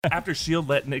After S.H.I.E.L.D.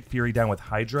 let Nick Fury down with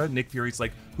Hydra, Nick Fury's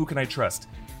like, who can I trust?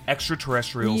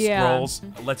 Extraterrestrial Skrulls.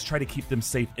 Let's try to keep them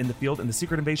safe in the field, and the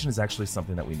secret invasion is actually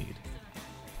something that we need.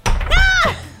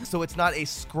 So it's not a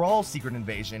Skrull secret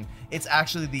invasion. It's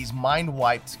actually these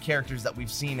mind-wiped characters that we've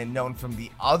seen and known from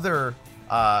the other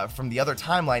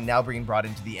timeline now being brought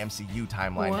into the MCU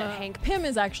timeline. And Hank Pym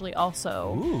is actually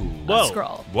also a Whoa.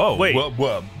 Skrull. Whoa. Wait.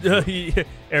 Whoa.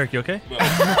 Eric, you okay?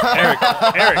 Eric.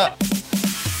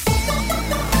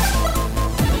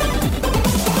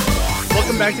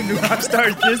 Welcome back to New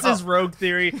Rockstars. This is Rogue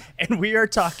Theory, and we are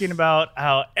talking about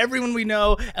how everyone we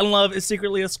know and love is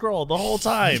secretly a Skrull the whole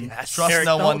time. Yes, trust Eric,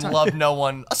 no the whole one, time. love no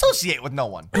one, associate with no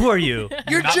one. Who are you?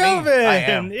 You're Not me. Joven. I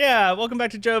am. Yeah, welcome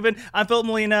back to Joven. I'm Philip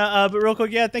Molina, but real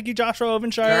quick, thank you, Joshua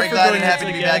Ovenshire. Very for glad joining and us happy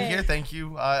to be again. back here. Thank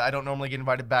you. I don't normally get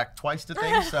invited back twice to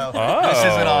things, so this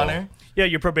is an honor. Yeah,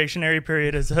 your probationary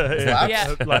period is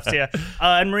Lapsed. lapsed, yeah.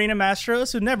 And Marina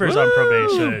Mastros, who never is on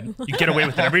probation. You get away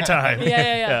with it every time.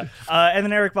 Yeah. And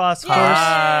then Eric Voss, of course.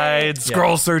 Hide.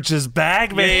 Skrull Search is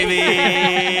back,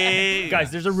 baby.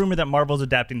 Guys, there's a rumor that Marvel's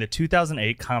adapting the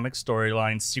 2008 comic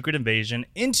storyline Secret Invasion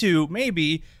into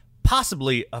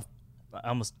possibly a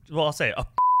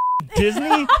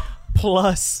Disney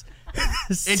Plus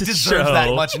It deserves show.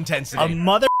 that much intensity. A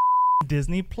mother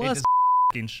Disney Plus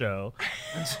show.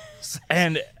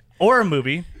 Or a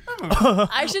movie.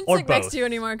 I shouldn't Or sit next both. to you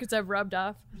anymore because I've rubbed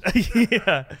off.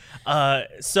 Yeah.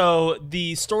 So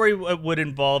the story would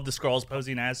involve the Skrulls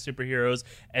posing as superheroes,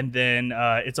 and then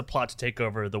it's a plot to take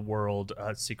over the world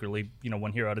secretly,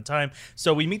 one hero at a time.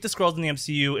 So we meet the Skrulls in the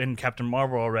MCU and Captain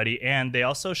Marvel already, and they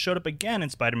also showed up again in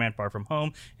Spider-Man Far From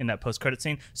Home in that post-credit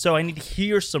scene. So I need to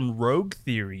hear some rogue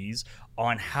theories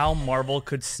on how Marvel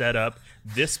could set up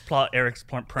this plot. Eric's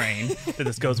praying that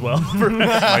this goes well for My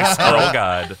Skrull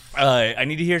god. I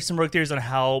need to hear some rogue theories on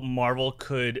how Marvel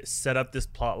could set up this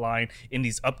plot line in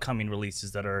these upcoming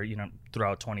releases that are,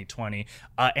 throughout 2020,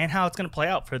 and how it's going to play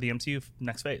out for the MCU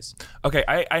next phase. Okay,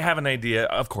 I have an idea.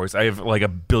 Of course, I have like a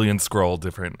billion Skrull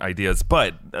different ideas.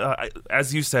 But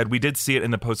as you said, we did see it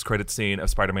in the post-credit scene of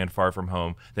Spider-Man Far From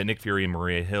Home that Nick Fury and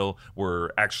Maria Hill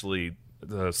were actually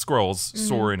the Skrulls,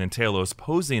 Soren and Talos,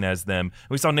 posing as them.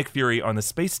 We saw Nick Fury on the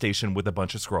space station with a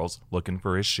bunch of Skrulls looking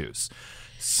for his shoes.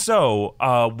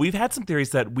 So we've had some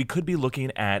theories that we could be looking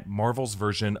at Marvel's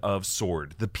version of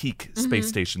SWORD, the peak space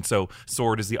station. So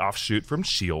SWORD is the offshoot from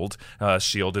S.H.I.E.L.D.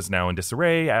 S.H.I.E.L.D. is now in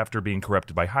disarray after being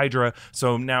corrupted by Hydra.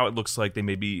 So now it looks like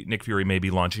Nick Fury may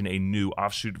be launching a new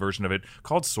offshoot version of it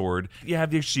called SWORD. You have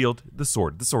the S.H.I.E.L.D., the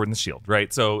sword and the shield,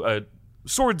 right? So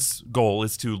SWORD's goal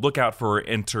is to look out for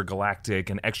intergalactic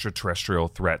and extraterrestrial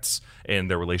threats in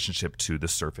their relationship to the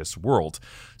surface world.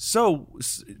 So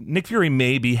Nick Fury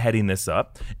may be heading this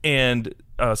up, and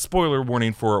spoiler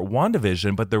warning for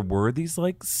WandaVision, but there were these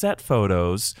set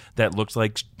photos that looked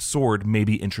like SWORD may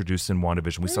be introduced in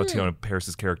WandaVision. We saw Tiana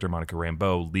Paris's character, Monica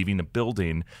Rambeau, leaving a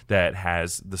building that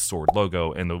has the SWORD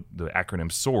logo and the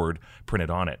acronym SWORD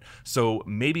printed on it. So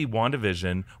maybe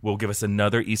WandaVision will give us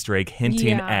another Easter egg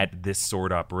hinting at this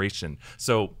SWORD operation.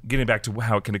 So getting back to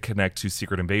how it can connect to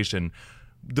Secret Invasion,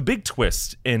 the big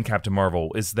twist in Captain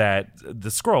Marvel is that the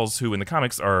Skrulls, who in the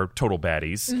comics are total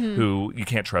baddies, who you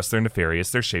can't trust, they're nefarious,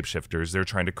 they're shapeshifters, they're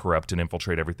trying to corrupt and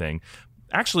infiltrate everything.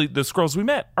 Actually, the Skrulls we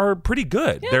met are pretty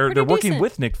good. Yeah, they're working decent.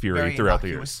 with Nick Fury Very throughout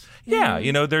innocuous. the years.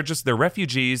 Yeah, they're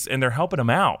refugees and they're helping him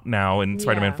out now in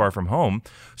Spider-Man Far From Home.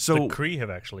 So The Kree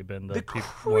have actually been the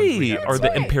Kree are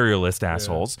the imperialist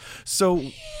assholes. So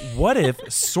what if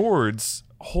SWORD's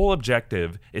whole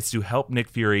objective is to help Nick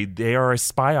Fury? They are a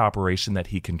spy operation that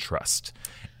he can trust.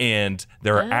 And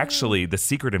they're actually, the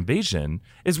Secret Invasion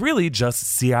is really just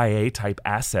CIA type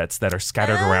assets that are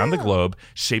scattered around the globe,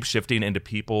 shape-shifting into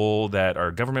people that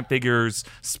are government figures,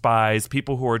 spies,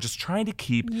 people who are just trying to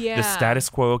keep the status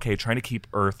quo okay, trying to keep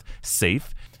Earth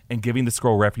safe, and giving the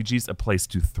Skrull refugees a place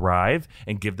to thrive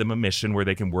and give them a mission where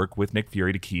they can work with Nick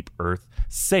Fury to keep Earth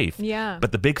safe. Yeah.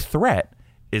 But the big threat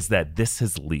is that this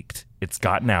has leaked. It's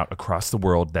gotten out across the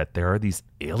world that there are these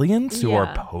aliens who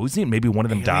are posing. Maybe one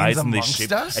of them dies and they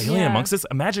shape alien amongst us.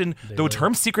 Imagine the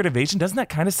term Secret Invasion. Doesn't that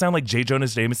kind of sound like J. Jonah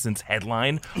Jameson's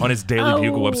headline on his Daily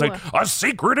Bugle website? A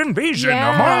secret invasion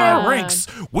among our ranks.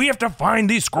 We have to find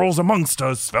these Skrulls amongst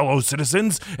us, fellow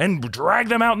citizens, and drag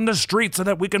them out in the streets so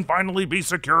that we can finally be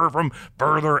secure from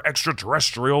further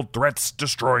extraterrestrial threats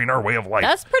destroying our way of life.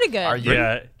 That's pretty good. Are you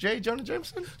Yeah. J. Jonah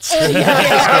Jameson? Or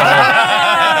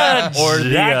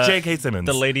that J.K. J.K. Simmons.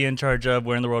 The lady in charge of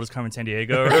Where in the World is Carmen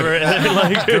Sandiego or whatever.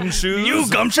 Like, Gumshoes. You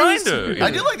gumshoes? Kinda.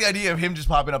 I do like the idea of him just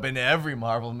popping up in every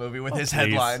Marvel movie with his please.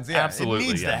 headlines. Yeah, Absolutely, it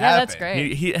needs yeah. to Yeah, happen. that's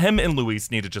great. Him and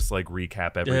Luis need to just like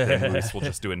recap everything. Luis will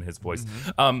just do it in his voice.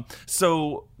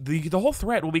 So the whole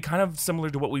threat will be kind of similar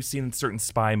to what we've seen in certain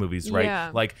spy movies, right?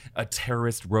 Yeah. Like a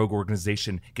terrorist rogue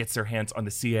organization gets their hands on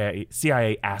the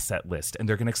CIA asset list, and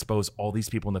they're going to expose all these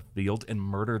people in the field and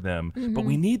murder them. But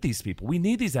we need these people. We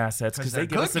need these assets because they they're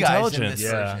give us good guys in intelligence. this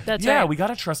situation. That's yeah, right. we got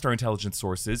to trust our intelligence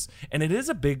sources, and it is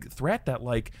a big threat that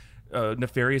like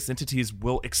nefarious entities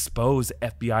will expose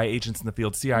FBI agents in the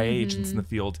field, CIA agents in the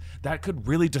field. That could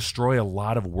really destroy a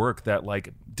lot of work that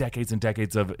like decades and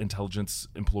decades of intelligence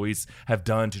employees have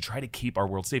done to try to keep our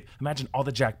world safe. Imagine all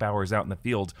the Jack Bauers out in the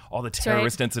field, all the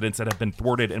terrorist incidents that have been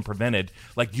thwarted and prevented.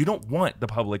 Like, you don't want the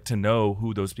public to know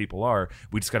who those people are.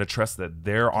 We just got to trust that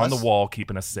they're on the Plus, wall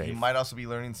keeping us You safe. might also be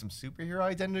learning some superhero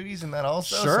identities in that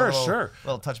also. Sure, so sure.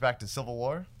 Little touch back to Civil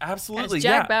War. Absolutely,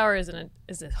 Jack yeah. Bauer is a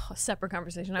separate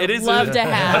conversation. I It would is love to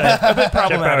have. a bit Bauer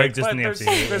problematic, exists but in the there's,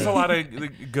 MCU. there's a lot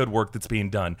of good work that's being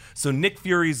done. So Nick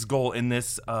Fury's goal in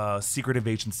this Secret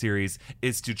Invasion series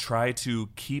is to try to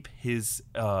keep his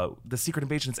the Secret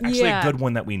Invasion is actually Yeah. a good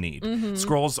one that we need.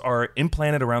 Skrulls are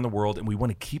implanted around the world, and we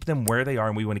want to keep them where they are,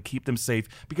 and we want to keep them safe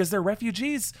because they're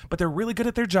refugees, but they're really good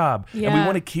at their job, and we Yeah.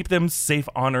 want to keep them safe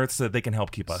on Earth so that they can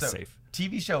help keep us So, safe.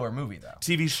 TV show or movie though?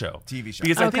 TV show. TV show.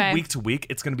 Because I think Okay. week to week,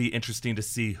 it's going to be interesting to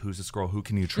see who's a Skrull, who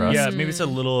can you trust. Yeah, maybe it's there's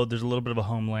a little bit of a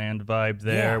Homeland vibe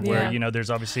there Yeah. where, Yeah. you know, there's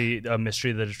obviously a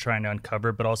mystery that is trying to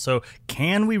uncover, but also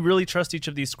can we really trust each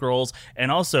of these Skrulls?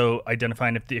 And also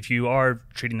identifying if you are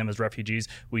treating them as refugees,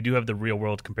 we do have the real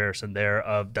world comparison there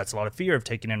of that's a lot of fear of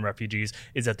taking in refugees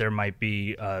is that there might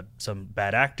be some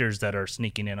bad actors that are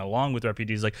sneaking in along with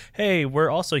refugees like, hey, we're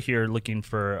also here looking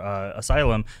for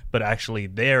asylum, but actually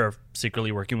they're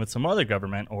secretly working with some other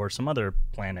government or some other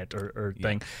planet or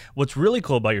thing. What's really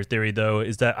cool about your theory, though,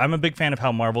 is that I'm a big fan of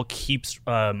how Marvel keeps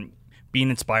being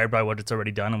inspired by what it's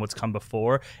already done and what's come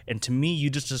before. And to me, you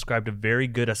just described a very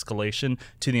good escalation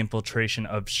to the infiltration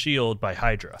of S.H.I.E.L.D. by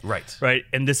Hydra. Right.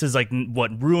 And this is like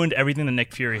what ruined everything that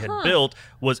Nick Fury had built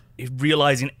was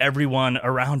realizing everyone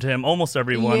around him, almost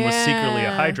everyone, was secretly a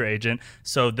Yeah. Hydra agent.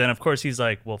 So then, of course, he's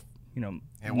like, well, you know,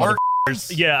 It worked.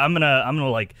 yeah, I'm gonna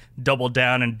like double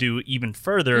down and do even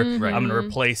further. Mm-hmm. I'm gonna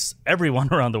replace everyone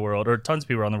around the world or tons of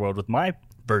people around the world with my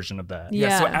version of that.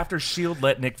 Yeah. So after S.H.I.E.L.D.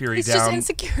 let Nick Fury He's down. just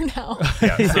insecure now.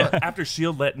 So after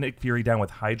S.H.I.E.L.D. let Nick Fury down with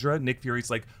Hydra, Nick Fury's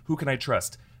like, who can I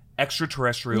trust?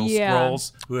 Extraterrestrial Yeah.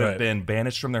 Skrulls who have Right. been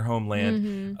banished from their homeland.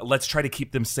 Mm-hmm. Let's try to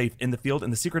keep them safe in the field.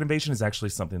 And the Secret Invasion is actually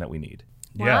something that we need.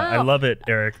 Yeah, I Wow. love it,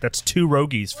 Eric. That's 2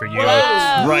 Rogies for you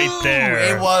Wow. right there.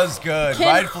 It was good, Can-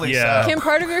 rightfully Yeah. so. Can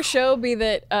part of your show be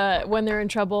that when they're in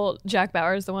trouble, Jack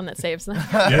Bauer is the one that saves them?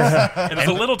 And it's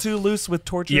a little too loose with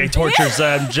torture. Yeah, he tortures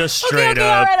them just straight okay,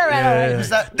 up. all right. Yeah. Is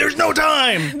that- There's no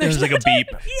time. There's like a beep.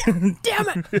 Damn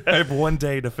it! I have one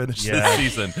day to finish Yeah. this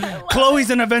season. Chloe's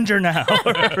an Avenger now.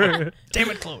 Damn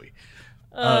it, Chloe.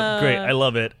 Great, I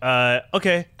love it.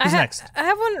 Okay, who's next? I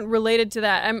have one related to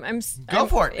that. Go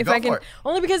for it. If Go I can, for it.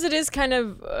 only because it is kind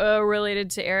of related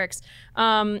to Eric's.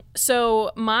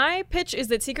 So my pitch is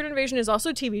that Secret Invasion is also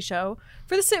a TV show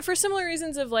for similar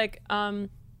reasons of like.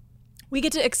 We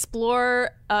get to explore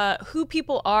who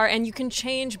people are, and you can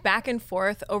change back and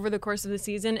forth over the course of the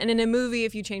season. And in a movie,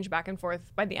 if you change back and forth,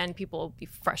 by the end, people will be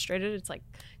frustrated. It's like,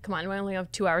 come on, we only have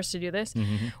 2 hours to do this.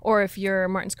 Or if you're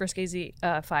Martin Scorsese,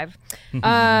 5.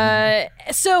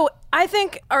 So I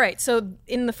think, all right, so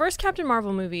in the first Captain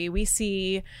Marvel movie, we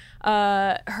see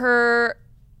her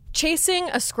chasing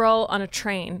a Skrull on a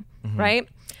train, right?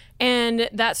 And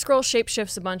that Skrull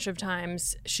shapeshifts a bunch of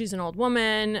times. She's an old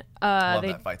woman. Love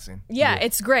that fight scene. Yeah,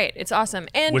 it's great. It's awesome.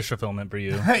 And Wish fulfillment for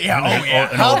you. Yeah, oh yeah.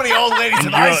 How many old ladies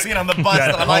have I seen on the bus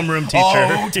that that I'm like, homeroom teacher.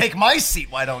 oh, take my seat,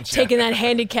 why don't you? taking that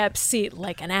handicapped seat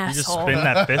like an You just asshole. spin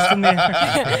that fist in the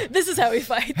air. This is how he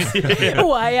fights.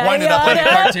 Why Winded up like a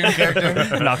cartoon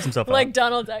character. Knocks himself out. like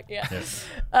Donald Duck, yeah.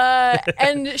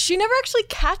 And she never actually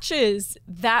catches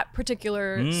that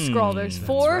particular Skrull. There's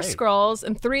 4 right. Skrulls,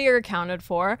 and 3 are accounted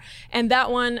for, and that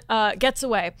one gets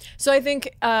away. So I think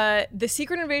the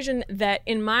Secret Invasion, that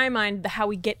in my mind, how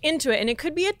we get into it, and it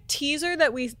could be a teaser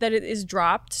that it is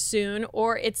dropped soon,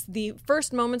 or it's the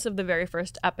first moments of the very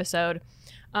first episode.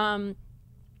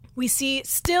 We see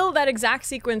still that exact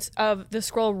sequence of the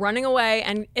Skrull running away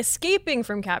and escaping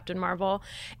from Captain Marvel,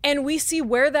 and we see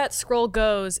where that Skrull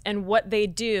goes and what they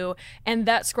do, and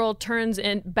that Skrull turns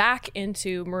back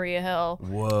into Maria Hill.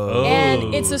 Whoa.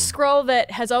 And it's a Skrull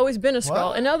that has always been a Skrull.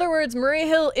 What? In other words, Maria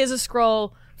Hill is a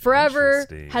Skrull forever,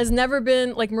 Interesting. has never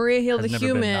been like Maria Hill Has the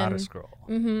never been human. not a Skrull.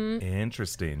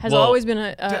 Interesting. Has Well, always been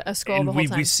a scroll and the whole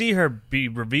time. we see her be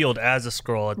revealed as a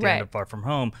scroll at the Right. end of Far From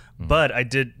Home, but I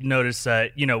did notice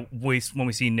that when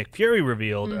we see Nick Fury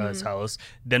revealed as Talos,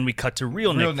 then we cut to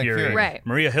real Nick Nick Fury. Fury. Right.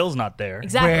 Maria Hill's not there.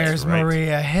 Exactly. Where's Right.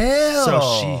 Maria Hill?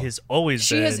 So she has always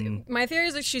She been. has. My theory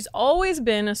is that she's always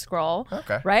been a Skrull.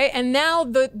 Okay. Right, and now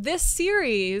this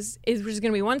series is just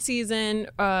going to be one season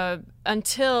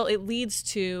until it leads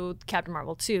to Captain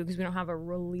Marvel 2, because we don't have a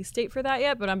release date for that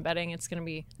yet. But I'm betting it's going to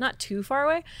be not too far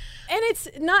away. And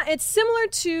it's similar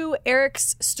to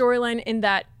Eric's storyline in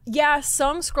that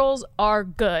some Skrulls are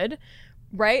good,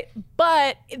 right?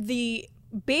 But the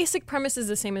basic premise is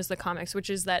the same as the comics, which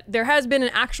is that there has been an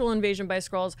actual invasion by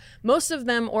Skrulls. Most of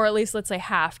them, or at least let's say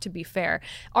half to be fair,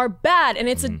 are bad, and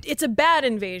it's a bad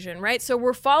invasion, right? So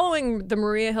we're following the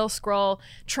Maria Hill Skrull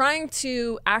trying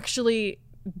to actually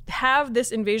have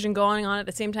this invasion going on at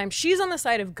the same time. She's on the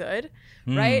side of good,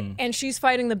 right? And she's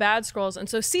fighting the bad Skrulls. And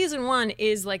so season 1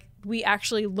 is like we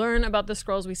actually learn about the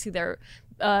Skrulls. We see their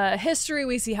history.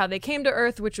 We see how they came to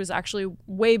Earth, which was actually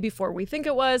way before we think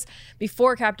it was,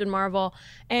 before Captain Marvel.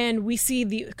 And we see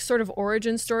the sort of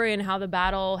origin story and how the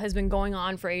battle has been going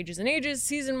on for ages and ages.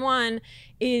 Season 1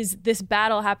 is this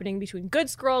battle happening between good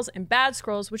Skrulls and bad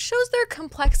Skrulls, which shows their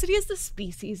complexity as the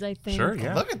species, I think. Sure,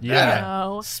 yeah. Look at Yeah. that.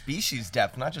 No. Species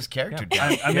depth, not just character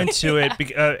depth. I'm into it,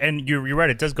 and you're right.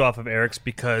 It does go off of Eric's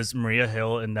because Maria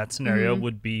Hill in that scenario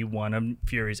would be one of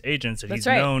Fury's agents that That's he's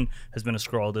right. known has been a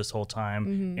Skrull this whole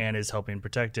time and is helping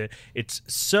protect it. It's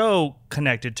so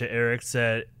connected to Eric's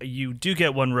that you do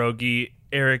get one rogie.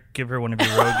 Eric, give her one of your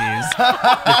rogies.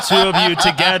 The two of you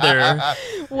together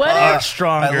What are if,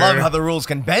 stronger. I love how the rules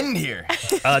can bend here.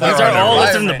 These All are right, all right.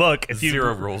 listed in the book. If you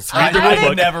Zero rules. read the I rule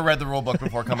book, never read the rule book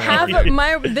before coming have over here.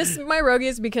 my rogue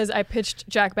is because I pitched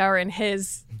Jack Bauer in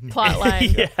his plot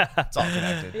line. It's all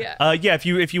connected. Yeah.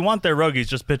 if you want their rogies,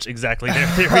 just pitch exactly their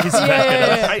theories.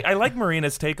 Yeah. I like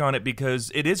Marina's take on it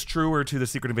because it is truer to the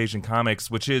Secret Invasion comics,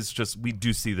 which is just we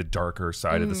do see the darker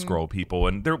side of the Skrull people,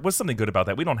 and there was something good about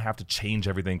that. We don't have to change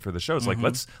everything for the shows. Like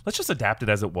let's just adapt it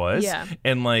as it was, Yeah.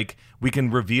 and like we can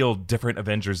reveal different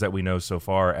Avengers that we know so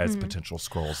far as potential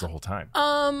Skrulls the whole time.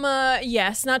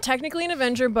 Yes, not technically an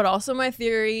Avenger, but also my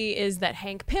theory is that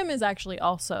Hank Pym is actually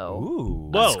also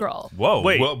Ooh, a Whoa. Skrull. whoa,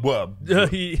 Wait. whoa, whoa.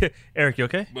 Eric, you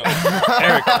okay?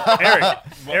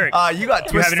 Eric. You got You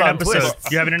twists having an on episode?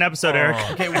 twists. You having an episode, Eric?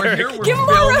 Okay, we're here. We're Give him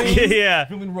more filming, Yeah.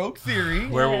 filming Rogue Theory.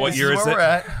 What This year is where it? we're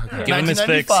at. Give him his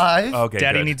fix. 1995. Okay,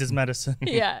 Daddy good. needs his medicine.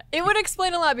 Yeah, it would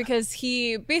explain a lot because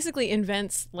he basically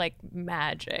invents like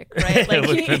magic, right? Like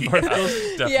With he, pin particles.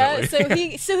 yeah,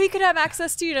 Definitely. so he could have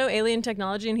access to alien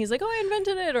technology, and he's like, oh, I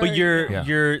invented it. Or, But Yeah.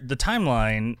 you're the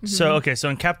timeline. So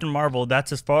in Captain Marvel,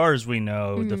 that's as far as we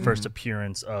know the first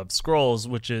appearance of Skrulls,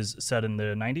 which is set in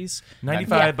the 90s.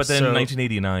 95, Yeah. but then So-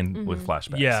 1989 with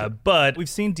flashbacks. Yeah, but we've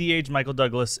seen de-age Michael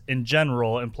Douglas in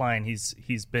general, implying he's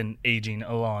been aging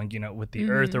along, with the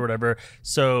Earth or whatever.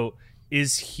 So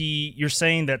is he? You're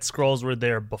saying that Skrulls were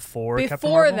there before Captain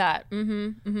before Marvel? that,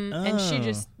 and she Oh.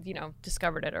 just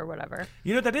discovered it or whatever.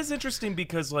 That is interesting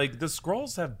because like the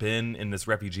Skrulls have been in this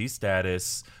refugee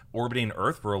status orbiting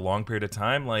Earth for a long period of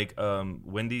time. Like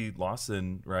Wendy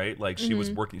Lawson, right? Like she was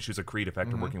working, she was a Kree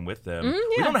defector working with them.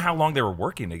 We don't know how long they were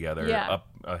working together Yeah. up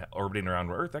orbiting around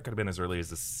Earth. That could have been as early as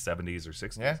the 70s or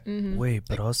 60s. Yeah. Wait,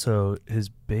 but also his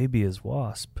baby is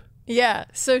Wasp. Yeah,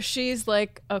 so she's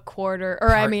like a quarter,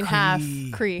 or I mean half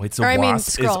Kree. Wait, so or I mean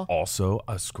Wasp is Skrull. also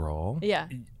a Skrull? Yeah.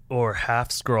 Or half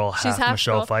Skrull, She's half half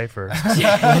Michelle Skrull. Pfeiffer.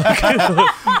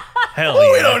 Hell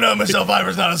yeah. We don't know Michelle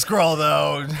Pfeiffer's not a Skrull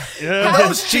though.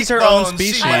 Yeah, she's her own cheekbones,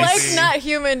 species. I like Spicy. not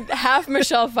human, half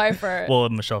Michelle Pfeiffer. Well,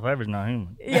 Michelle Pfeiffer's not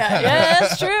human. yeah,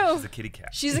 that's true. The kitty cat.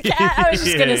 She's a cat. I was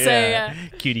just gonna say. Yeah.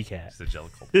 Cutie cat. She's a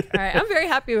jellicle. All right, I'm very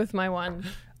happy with my one.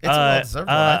 It's a well-deserved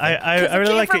one, I think. I 'Cause it really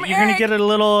came like it. from You're gonna Eric. get a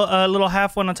little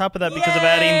half one on top of that because of Yay,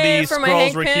 adding the for my Skrulls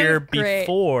Hank were Pym? here Great.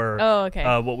 before Oh, okay.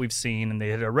 what we've seen, and they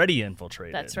had already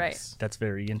infiltrated. That's right. That's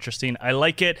very interesting. I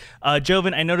like it.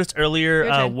 Joven, I noticed earlier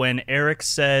Your turn. when Eric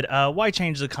said, "Why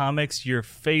change the comics?" Your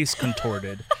face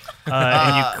contorted,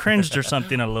 and you cringed or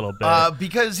something a little bit.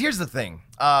 Because here's the thing.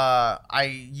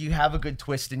 You have a good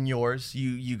twist in yours.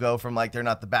 You go from like they're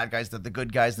not the bad guys, they're the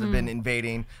good guys that have been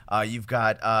invading. You've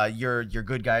got your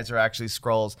good guys are actually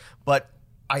Skrulls. But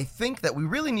I think that we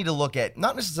really need to look at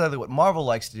not necessarily what Marvel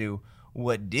likes to do,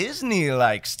 what Disney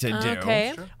likes to do.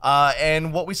 Okay.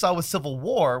 And what we saw with Civil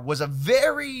War was a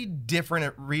very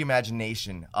different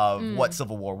reimagination of what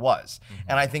Civil War was.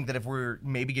 And I think that if we're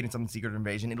maybe getting something Secret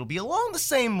Invasion, it'll be along the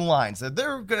same lines. So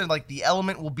they're going to, like, the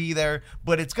element will be there,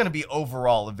 but it's going to be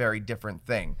overall a very different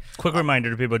thing. Quick reminder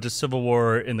to people, just Civil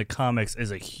War in the comics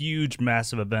is a huge,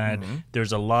 massive event.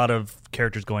 There's a lot of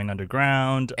characters going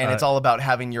underground. And it's all about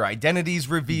having your identities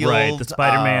revealed. Right, the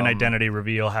Spider-Man identity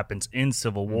reveal happens in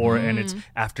Civil War, and it's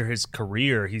after his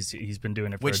career. He's been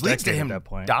doing it for which a leads to decade him at that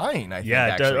point. dying, I think,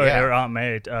 Yeah, it does, actually. or Aunt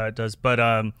May does. But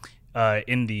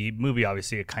in the movie,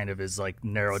 obviously, it kind of is like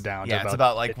narrowed down to it's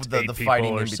about like it's the 8 fighting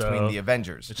people in or between so. the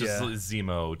Avengers. It's just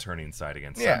Zemo turning side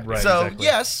against Yeah, side. Right, so exactly.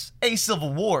 yes, a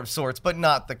Civil War of sorts, but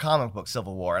not the comic book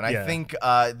Civil War. And I Yeah. think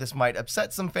this might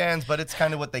upset some fans, but it's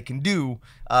kind of what they can do.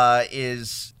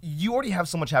 Is you already have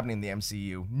so much happening in the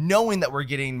MCU, knowing that we're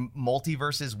getting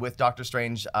multiverses with Doctor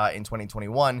Strange in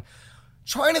 2021.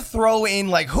 Trying to throw in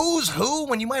like who's who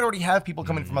when you might already have people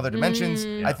coming from other dimensions.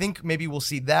 I think maybe we'll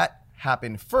see that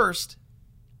happen first.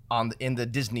 In the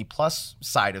Disney Plus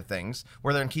side of things,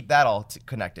 where they're gonna keep that all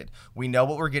connected. We know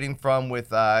what we're getting from with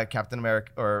Captain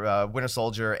America or Winter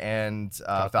Soldier and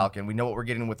Falcon. We know what we're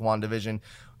getting with WandaVision.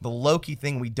 The Loki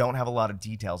thing, we don't have a lot of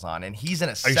details on, and he's in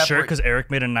a Are separate. you sure? Because Eric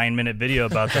made a 9-minute video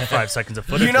about the 5 seconds of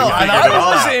footage. You know, where and he figured it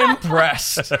all I out. was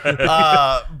impressed.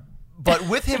 But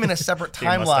with him in a separate The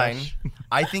timeline, mustache.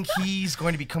 I think he's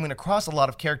going to be coming across a lot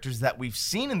of characters that we've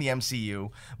seen in the MCU,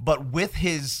 but with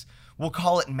his, we'll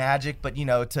call it magic, but you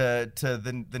know, to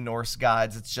the Norse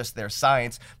gods, it's just their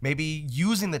science. Maybe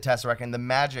using the Tesseract and the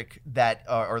magic that,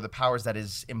 or the powers that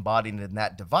is embodied in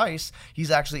that device,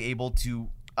 he's actually able to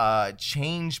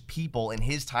change people in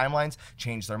his timelines,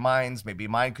 change their minds, maybe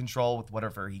mind control with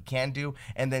whatever he can do,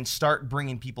 and then start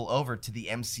bringing people over to the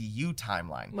MCU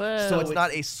timeline. Whoa. So it's not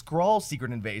a Skrull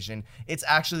Secret Invasion. It's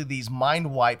actually these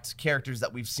mind-wiped characters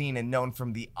that we've seen and known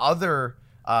from the other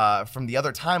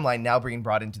timeline now being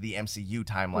brought into the MCU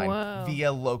timeline Whoa.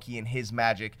 via Loki and his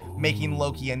magic, making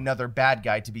Loki another bad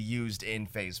guy to be used in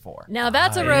Phase 4. Now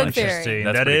that's a rogue Interesting. theory.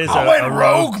 That's That pretty is cool. I a went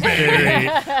rogue rogue,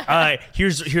 theory.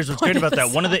 Here's what's great about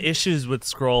that. One of the sun. issues with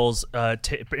Skrulls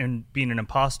in being an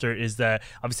imposter is that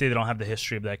obviously they don't have the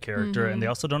history of that character, and they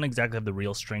also don't exactly have the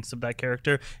real strengths of that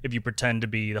character. If you pretend to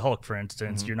be the Hulk, for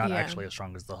instance, you're not Yeah. actually as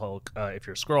strong as the Hulk if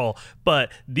you're a Skrull.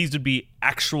 But these would be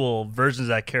actual versions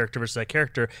of that character versus that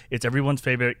character. It's everyone's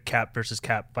favorite Cap versus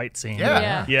Cap fight scene.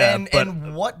 Yeah. yeah. And, but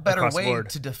and what better across the way board.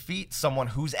 to defeat someone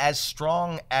who's as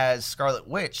strong as Scarlet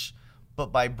Witch, but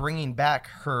by bringing back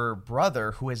her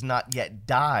brother who has not yet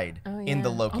died in the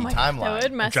Loki God, that timeline.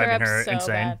 would mess her Driving up her so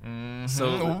insane. bad.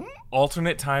 So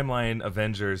alternate timeline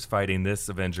Avengers fighting this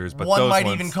Avengers, but One those might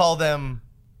ones, even call them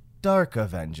Dark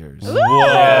Avengers. Whoa, he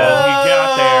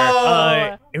got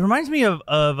there. It reminds me of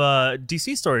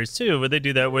DC stories too, where they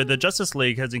do that, where the Justice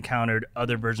League has encountered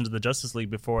other versions of the Justice League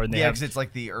before, and they Yeah, have because it's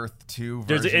like the Earth 2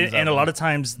 there's versions and a of lot them. of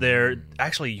times they're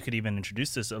actually, you could even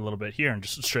introduce this a little bit here and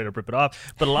just straight up rip it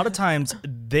off. But a lot of times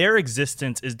their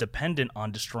existence is dependent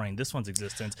on destroying this one's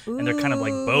existence, and they're kind of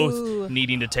like both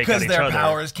needing to take out because each their other.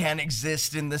 powers can't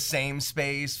exist in the same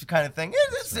space, kind of thing.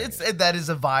 That is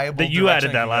a viable. That you direction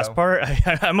added that to last go. part.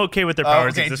 I'm okay with their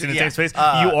powers okay, existing in yeah. the same space.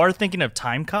 You are thinking of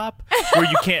Time Cop, where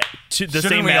you can't. The Shouldn't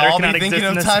same we matter all be cannot thinking exist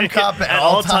of in the Time same- Cop at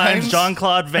all all times?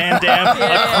 Jean-Claude Van Damme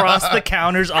across the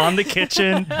counters on the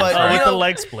kitchen But, you with the know,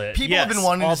 leg split. People Yes, have been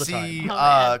wanting all to the time. see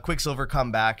man. Quicksilver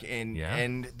come back, and Yeah.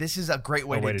 and this is a great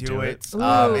way, way to to do do it. it.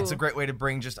 Ooh. It's a great way to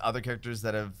bring just other characters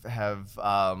that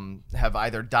have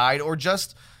either died or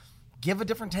just give a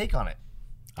different take on it.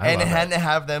 I love and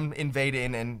have them invade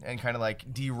in and kind of like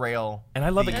derail. And I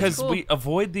love it the- because That's cool. we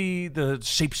avoid the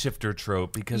shapeshifter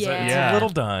trope because it's Yeah. a little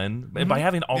done. And by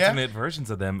having alternate versions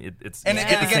of them, it's And Yeah.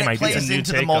 again, the same it idea. plays It's a new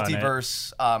into the take on it.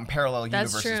 multiverse parallel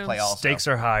That's universes true. play also. Stakes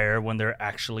are higher when they're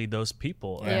actually those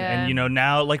people. And- Yeah. And, you know,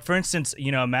 now, like, for instance,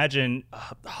 you know, imagine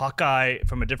Hawkeye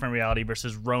from a different reality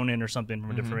versus Ronin or something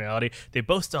from a different reality. They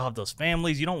both still have those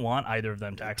families. You don't want either of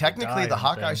them to actually Technically, die the or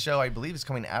Hawkeye anything. show, I believe, is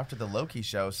coming after the Loki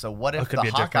show. So what if could the be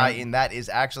a Hawkeye different- in that is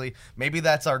actually, maybe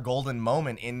that's our golden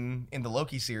moment in the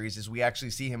Loki series, is we actually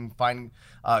see him find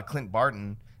Clint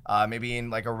Barton, maybe in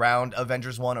like around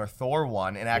Avengers 1 or Thor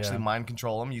 1, and actually Yeah. mind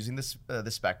control him using the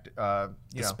spectrum?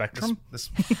 using the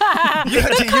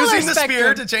spear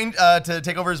spectrum. to change to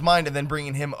take over his mind, and then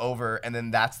bringing him over, and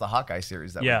then that's the Hawkeye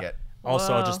series that we get.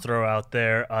 Also, I'll Whoa. just throw out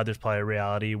there, there's probably a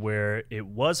reality where it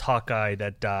was Hawkeye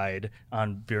that died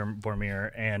on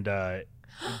Vormir, and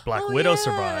Black Widow yeah.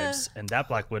 survives, and that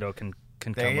Black Widow can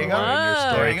There come you over go. in your Whoa.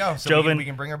 story. There you go. So Joven, we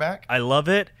can bring her back. I love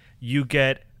it. You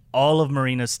get all of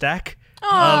Marina's stack of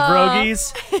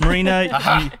Rogies.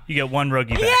 Marina, you get one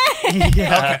Rogie back.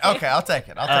 Okay, I'll take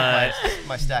it. I'll take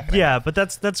my stack. Yeah, but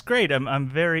that's great. I'm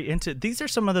very into. These are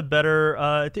some of the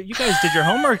better. You guys did your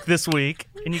homework this week,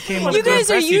 and you came up. You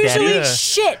guys are usually Daddy.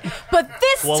 shit, but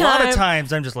this Well, time. a lot of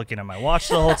times I'm just looking at my watch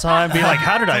the whole time, being like,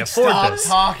 "How did I afford Stop this?"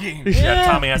 talking. Yeah,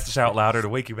 Tommy has to shout louder to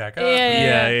wake you back up.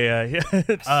 Yeah.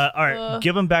 All right,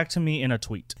 give them back to me in a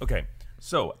tweet. Okay,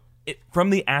 so from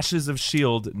the ashes of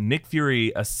S.H.I.E.L.D., Nick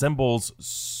Fury assembles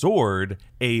SWORD,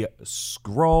 a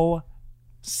Skrull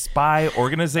spy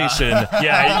organization.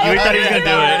 Yeah, you thought he was gonna do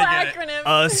it. Acronym.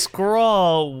 A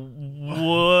Skrull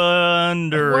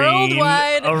wondering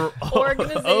Worldwide open,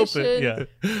 organization. yeah.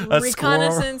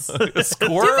 Reconnaissance. A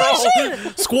squirrel.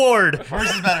 Squared. Yours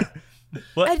is better.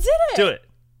 What? I did it. Do it.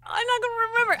 I'm not gonna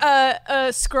remember.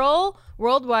 Skrull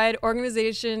Worldwide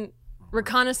Organization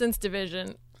Reconnaissance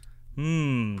Division.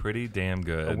 Pretty damn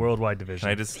good. A worldwide division. Can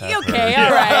I just have Okay, her? all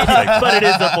right. But it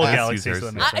is the full Let's galaxy. use So hers.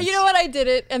 that makes sense. You know what? I did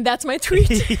it, and that's my tweet.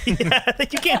 Yeah, you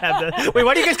can't have that. Wait,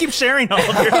 why do you guys keep sharing all of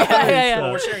your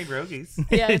yeah. We're sharing rogies.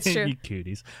 Yeah, it's true. You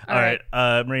cuties. All All right.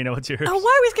 Marina, what's yours? Oh,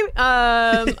 why are we skipping?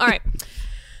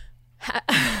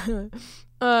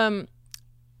 All right.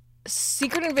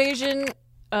 Secret Invasion,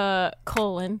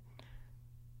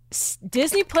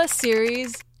 Disney Plus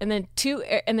series, and then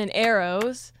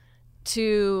Arrows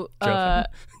to Joking.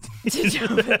 no.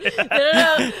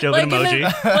 Joking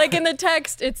emoji. Like in the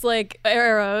text, it's like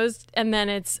arrows, and then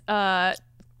it's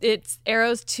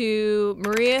arrows to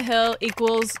Maria Hill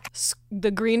equals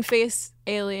the green face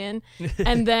alien,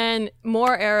 and then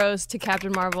more arrows to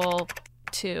Captain Marvel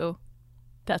 2.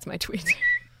 That's my tweet.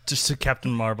 Just to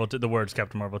Captain Marvel, to the words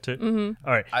Captain Marvel too. Mm-hmm.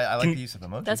 All right. I like the use of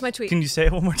emojis. That's my tweet. Can you say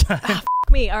it one more time? F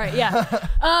me. All right,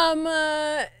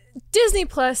 yeah. Disney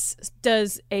Plus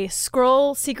does a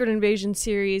Skrull Secret Invasion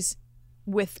series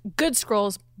with good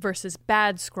Skrulls versus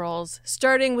bad Skrulls,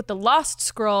 starting with the Lost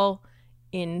Skrull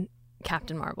in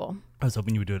Captain Marvel. I was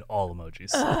hoping you would do it all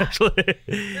emojis. Actually,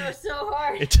 It was so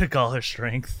hard. it took all her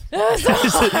strength.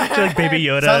 Just like Baby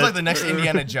Yoda. Sounds like the next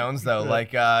Indiana Jones though,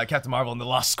 like Captain Marvel and the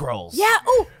Lost Scrolls. Yeah.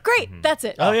 Oh, great. That's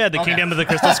it. Oh yeah, the Kingdom of the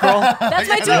Crystal Scroll. That's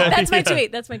my tweet. That's my Yeah.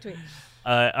 tweet. That's my tweet.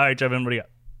 All right, Jevin, what do you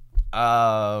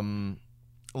got?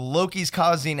 Loki's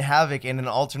causing havoc in an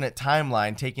alternate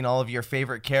timeline, taking all of your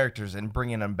favorite characters and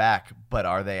bringing them back. But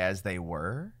are they as they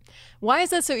were? Why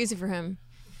is that so easy for him?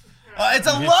 It's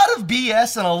a lot of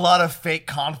BS and a lot of fake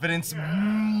confidence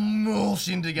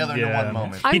mushing together into one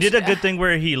moment. He did a good thing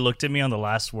where he looked at me on the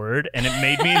last word, and it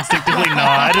made me instinctively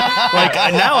nod. Like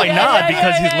now I nod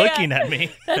because he's looking at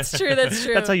me. That's true. That's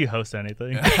true. That's how you host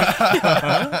anything.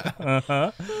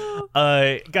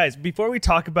 Guys, before we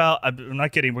talk about, I'm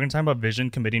not kidding, we're going to talk about Vision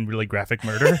committing really graphic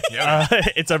murder.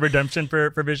 It's a redemption for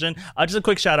Vision. Just a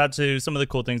quick shout out to some of the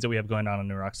cool things that we have going on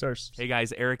New Rockstars. Hey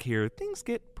guys, Eric here. Things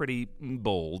get pretty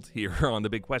bold here on The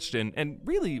Big Question, and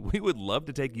really, we would love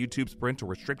to take YouTube's parental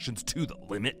restrictions to the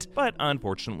limit. But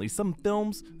unfortunately, some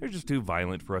films, they're just too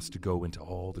violent for us to go into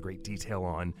all the great detail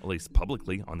on, at least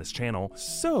publicly on this channel.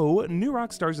 So, New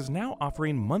Rockstars is now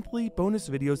offering monthly bonus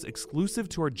videos exclusive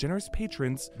to our generous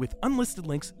patrons with unlisted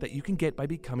links that you can get by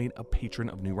becoming a patron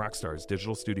of New Rockstars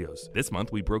Digital Studios. This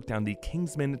month, we broke down the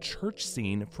Kingsman church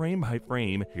scene frame by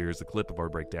frame. Here's a clip of our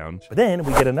breakdown. But then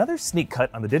we get another sneak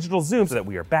cut on the digital zoom so that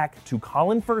we are back to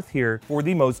Colin Firth here for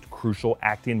the most crucial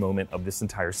acting moment of this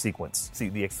entire sequence. See,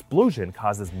 the explosion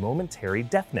causes momentary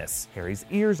deafness. Harry's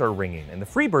ears are ringing, and the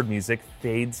Freebird music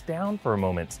fades down for a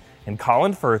moment. And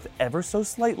Colin Firth, ever so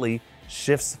slightly,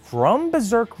 shifts from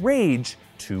berserk rage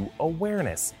to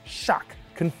awareness, shock,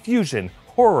 confusion,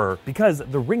 horror, because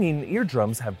the ringing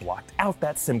eardrums have blocked out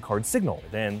that SIM card signal.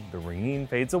 Then the ringing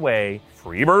fades away,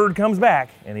 Freebird comes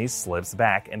back, and he slips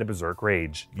back into berserk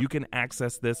rage. You can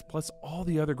access this plus all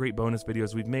the other great bonus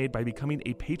videos we've made by becoming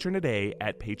a patron today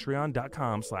at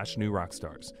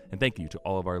patreon.com/newrockstars. And thank you to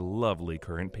all of our lovely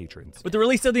current patrons. With the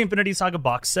release of the Infinity Saga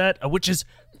box set, which is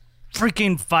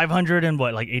freaking $500 and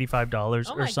what, like $85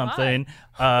 Oh or my something.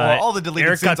 All the deleted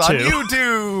Eric scenes got on two.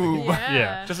 YouTube.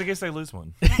 Yeah. Just in case I lose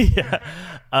one.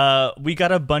 We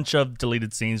got a bunch of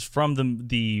deleted scenes from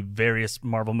the various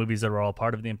Marvel movies that were all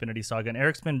part of the Infinity Saga, and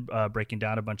Eric's been breaking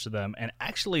down a bunch of them, and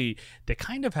actually they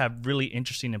kind of have really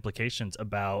interesting implications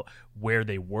about where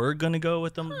they were going to go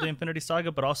with the Infinity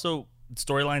Saga, but also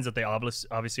storylines that they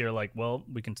obviously are like, well,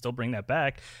 we can still bring that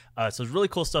back. So it's really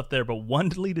cool stuff there, but one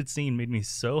deleted scene made me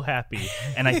so happy,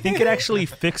 and I think it actually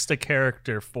fixed a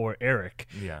character for Eric.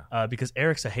 Yeah. Because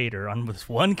Eric's a hater on this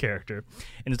one character.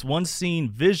 And it's one scene,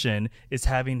 Vision is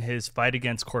having his fight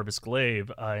against Corvus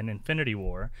Glaive in Infinity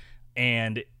War,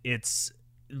 and it's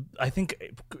I think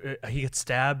he gets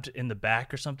stabbed in the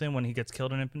back or something when he gets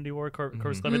killed in Infinity War.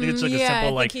 Corvus Glaive. I think it's like a Yeah, I simple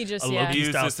think like he just- a yeah. Loki He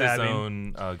style uses his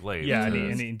stabbing. own glaive. Yeah,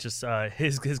 and he just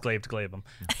his glaive to glaive him.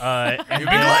 And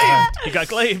he got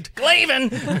glaved, glaving.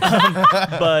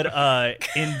 But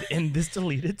in this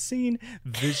deleted scene,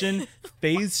 Vision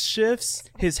phase shifts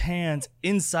his hands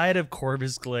inside of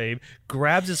Corvus Glaive,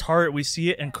 grabs his heart. We see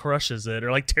it and crushes it,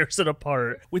 or like tears it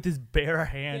apart with his bare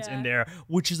hands in Yeah. there,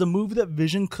 which is a move that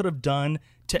Vision could have done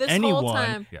to This whole anyone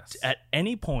time. Yes. at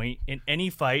any point in any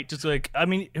fight. Just like, I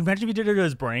mean, imagine if he did it to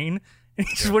his brain. And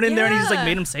he just went in there and he just like Yeah.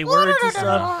 made him say words and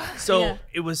stuff. So Yeah.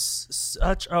 it was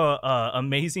such a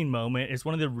amazing moment. It's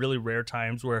one of the really rare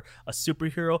times where a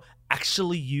superhero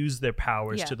actually used their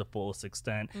powers Yeah. to the fullest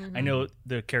extent. I know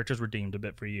the characters were deemed a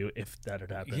bit for you if that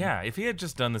had happened. Yeah, if he had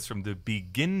just done this from the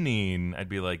beginning, I'd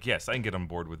be like, yes, I can get on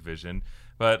board with Vision.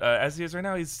 But as he is right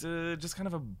now, he's just kind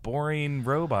of a boring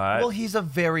robot. Well, he's a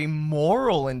very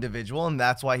moral individual, and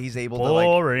that's why he's able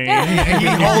Boring. to like. He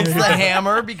holds the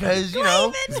hammer because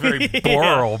He's very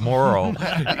moral.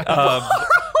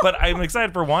 But I'm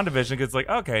excited for WandaVision because, like,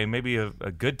 okay, maybe a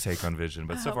good take on Vision.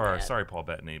 But so Oh, far, man. sorry, Paul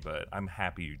Bettany, but I'm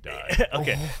happy you died.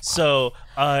 Okay, so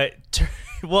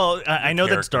well, I know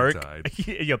that's dark. character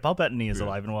died. Yeah, Paul Bettany is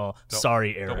alive and well.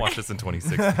 Sorry, Eric. Don't watch this in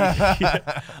 2060.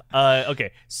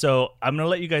 Okay, so I'm gonna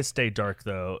let you guys stay dark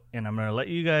though, and I'm gonna let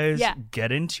you guys Yeah.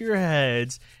 get into your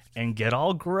heads and get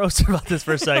all gross about this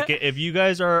for a second. If you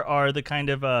guys are the kind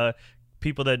of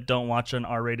people that don't watch an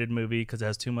R-rated movie because it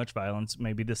has too much violence,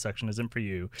 maybe this section isn't for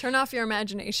you. Turn off your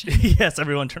imagination. Yes,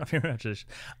 everyone, turn off your imagination.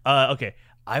 Okay,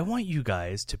 I want you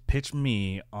guys to pitch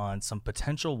me on some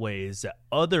potential ways that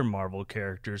other Marvel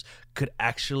characters could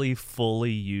actually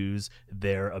fully use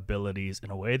their abilities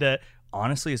in a way that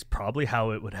honestly is probably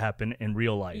how it would happen in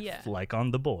real life, Yeah. like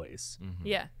on The Boys.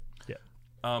 Yeah.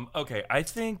 Okay, I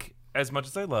think as much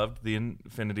as I loved the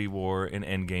Infinity War and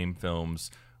Endgame films,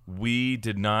 we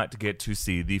did not get to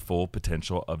see the full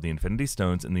potential of the Infinity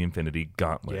Stones and the Infinity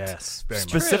Gauntlet. Yes, very much.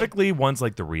 Specifically, ones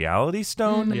like the Reality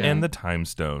Stone Yeah. and the Time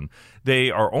Stone. They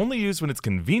are only used when it's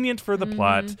convenient for the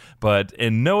plot, but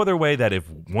in no other way that if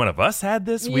one of us had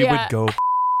this, we Yeah. would go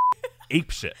ape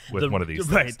shit with one of these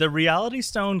Right. things. The Reality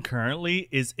Stone currently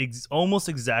is almost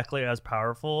exactly as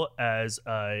powerful as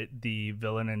the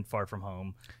villain in Far From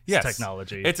Home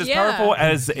technology. It's as Yeah. powerful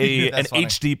as an That's funny.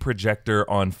 HD projector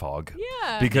on fog.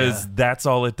 Yeah. Because that's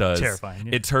all it does. Terrifying,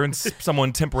 yeah. It turns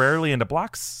someone temporarily into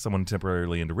blocks, someone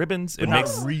temporarily into ribbons. It not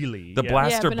makes really. the Yeah.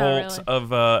 blaster but not bolts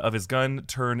really. of his gun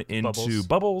turn into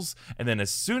bubbles, and then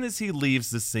as soon as he leaves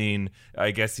the scene,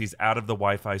 I guess he's out of the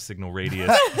Wi-Fi signal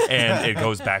radius, and it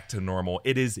goes back to normal.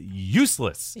 It is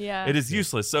useless. Yeah. It is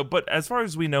useless. So, but as far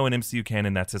as we know in MCU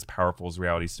canon, that's as powerful as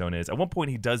Reality Stone is. At one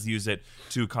point, he does use it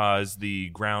to cause the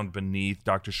ground beneath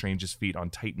Doctor Strange's feet on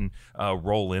Titan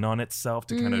roll in on itself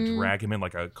to kind of drag him in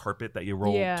like a carpet that you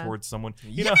roll Yeah. towards someone.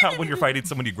 You know how when you're fighting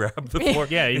someone, you grab the floor,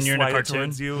 Yeah, and you you're in a slide it cartoon.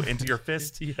 towards you into your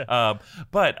fist. Yeah.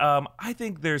 But I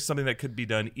think there's something that could be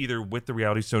done either with the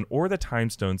Reality Stone or the Time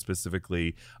Stone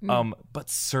specifically, but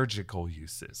surgical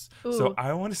uses. So Ooh.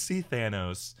 I want to see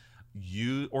Thanos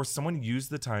someone use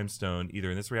the Time Stone either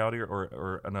in this reality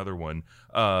or another one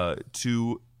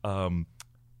to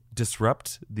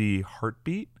disrupt the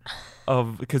heartbeat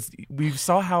of, because we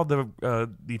saw how the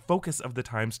focus of the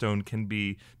Time Stone can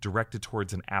be directed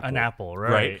towards an apple. An apple,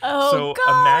 right. Oh, so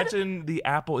God. imagine the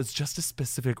apple is just a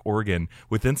specific organ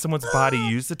within someone's body.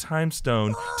 Use the Time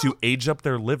Stone to age up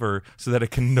their liver so that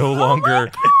it can no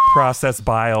longer process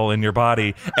bile in your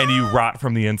body, and you rot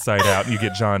from the inside out, and you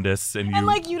get jaundice, and you And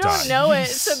like you die. don't know it,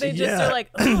 so they just Yeah. are like,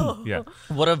 oh. Yeah.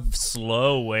 What a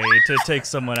slow way to take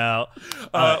someone out.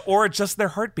 Or just their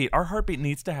heartbeat. Our heartbeat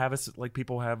needs to have us like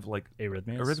people have like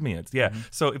Arrhythmias? Yeah.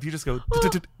 So if you just go,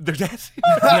 they're dead.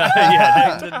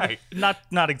 Yeah,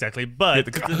 not exactly, but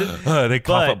They cough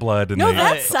But- up blood and No, they.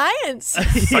 that's science.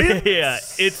 yeah,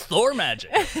 it's Thor magic.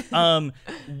 What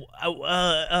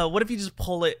if you just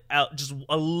pull it out just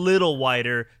a little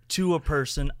wider to a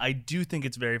person? I do think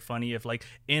it's very funny if, like,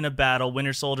 in a battle,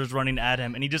 Winter Soldier's running at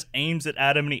him and he just aims it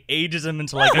at him and he ages him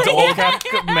into like an old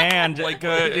man, Like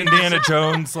Indiana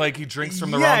Jones, like he drinks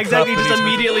from the yeah, wrong exactly. He cup. just and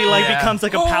immediately like Yeah. becomes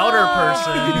like a powder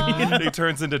person. he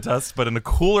turns into dust, but in a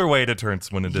cooler way to turn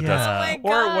someone into Yeah. dust. Oh my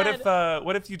Or God.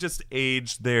 what if you just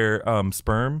age their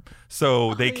sperm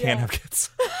so they can't yeah. have kids?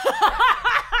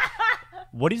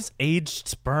 What does aged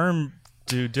sperm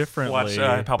do differently? Watch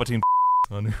Palpatine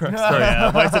on your Oh,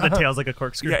 yeah. Why is it the tail's like a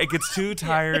corkscrew? Yeah, it gets too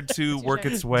tired to work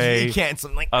its way You can't. So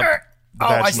I'm like, up Oh,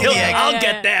 I see the egg. I'll Yeah.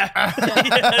 get there.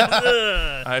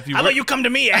 Yes. If you How were- about you come to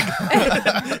me, Egg?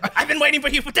 I've been waiting for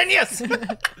you for 10 years.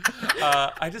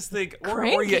 I just think, or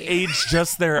you Cranky. age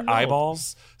just their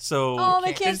eyeballs, so Oh,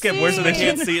 they can't just get see. worse so they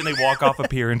can't see and they walk off a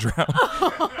pier and drown.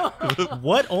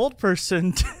 What old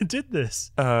person did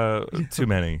this? Too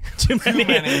many. Too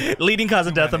many. Leading cause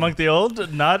of death among the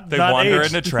old. Not They not wander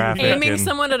aged. into traffic. Aiming and-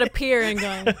 someone at a pier and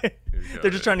going,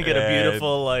 They're just trying to get a And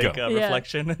beautiful like go. Yeah.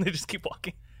 reflection, and they just keep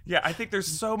walking. Yeah, I think there's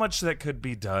so much that could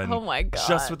be done. Oh my God.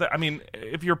 Just with that, I mean,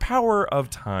 if you're power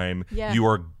of time, Yeah. you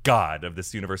are God of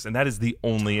this universe, and that is the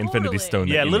only Infinity Totally. Stone.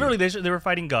 That Yeah, you literally, need. they were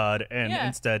fighting God, and Yeah.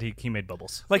 instead he made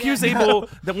bubbles. Like he was able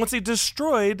that once he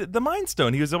destroyed the Mind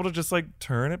Stone, he was able to just like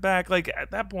turn it back. Like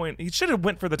at that point, he should have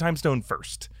went for the Time Stone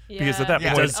first, because at that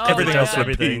Yeah. point, Does everything else would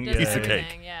everything. be Does a piece of cake.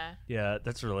 everything, yeah. Yeah,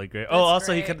 that's really great. Oh,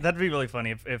 also, great. that'd be really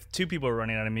funny if two people are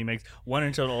running out and he makes one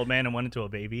into an old man and one into a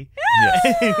baby,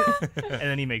 Yes. and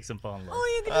then he makes them fall in love.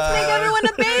 Oh, you can just make everyone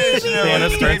a baby.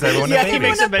 Thanos turns everyone Yeah, into he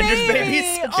makes babies. Avengers baby.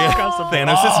 babies. Oh. Across the board.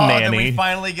 Thanos' Then we nanny.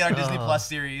 finally get our Disney Plus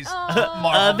series.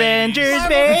 Marvel Avengers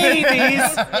babies.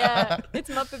 babies. Yeah, it's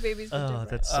Muppet Babies. But Oh, different.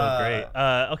 that's so great.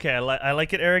 Okay, I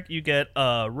like it, Eric. You get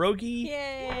Rogi.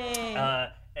 Yay.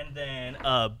 And then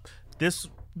this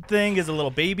thing is a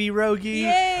little baby Rogi.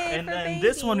 Yay, and for then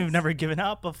this one we've babies. never given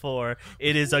out before.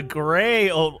 It is a gray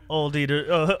oldie.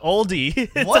 Oldie.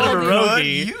 What Instead a of a good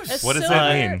Rogi. use. What does silver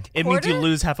that mean? It means you quarter?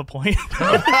 lose half a point. So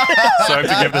I have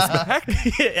to give this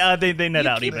back. They net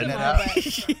out Keep even. them Net all out.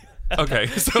 back. Okay,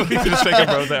 so we can just take a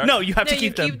row there. No, you have No, to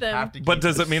keep you them. keep them. Have to But keep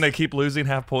does this. it mean I keep losing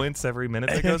half points every minute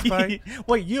that goes by?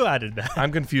 Wait, you added that.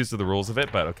 I'm confused with the rules of it,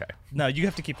 but okay. No, you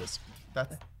have to keep this.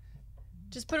 That's-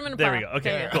 Just put them in a There pile. we go. Okay,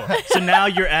 There you go. cool. So now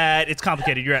you're at. It's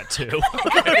complicated. You're at 2.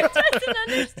 I didn't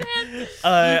understand.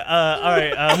 All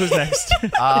right. Who's next?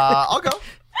 I'll go.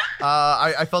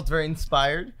 I felt very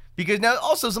inspired because now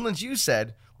also something that you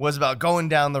said was about going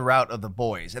down the route of the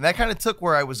boys, and that kind of took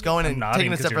where I was going and nodding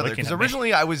taking a 'cause step you're further. looking Because at me.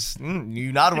 originally I was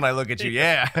you nod when I look at you,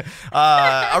 yeah.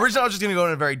 Originally I was just gonna go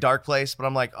in a very dark place, but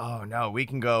I'm like, oh no, we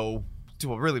can go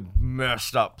to a really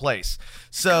messed up place.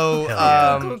 So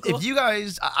yeah. Cool. if you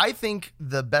guys, I think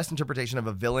the best interpretation of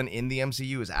a villain in the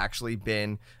MCU has actually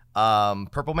been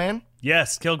Purple Man.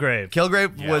 Yes, Kilgrave.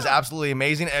 Kilgrave was absolutely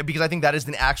amazing because I think that is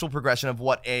the actual progression of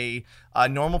what a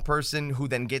normal person who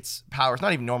then gets powers,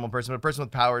 not even normal person, but a person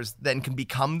with powers then can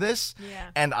become this. Yeah.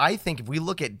 And I think if we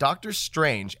look at Doctor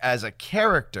Strange as a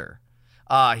character,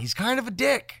 he's kind of a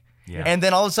dick. Yeah. And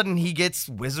then all of a sudden he gets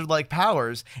wizard-like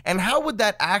powers. And how would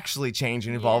that actually change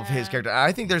and evolve his Yeah. character? And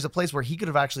I think there's a place where he could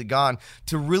have actually gone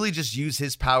to really just use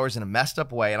his powers in a messed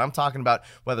up way. And I'm talking about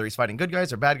whether he's fighting good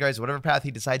guys or bad guys, whatever path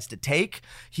he decides to take.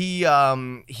 He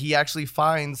actually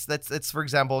finds that's for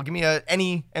example, give me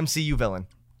any MCU villain.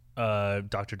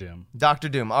 Doctor Doom. Doctor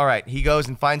Doom. All right, he goes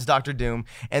and finds Doctor Doom,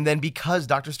 and then because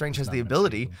Doctor Strange has the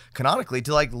ability, canonically,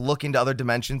 to like look into other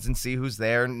dimensions and see who's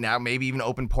there, now maybe even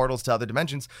open portals to other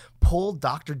dimensions, pull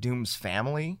Doctor Doom's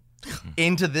family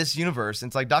into this universe. And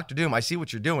it's like, Doctor Doom, I see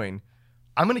what you're doing.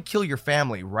 I'm gonna kill your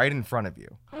family right in front of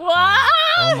you. What?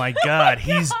 Oh my God,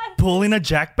 he's pulling a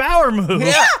Jack Bauer move.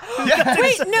 Yeah.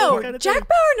 Wait, no. kind of Jack thing.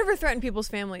 Bauer never threatened people's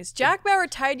families. Jack Bauer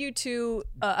tied you to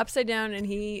upside down, and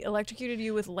he electrocuted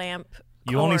you with lamp.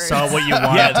 You only cords. saw what you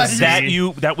wanted Yeah, to that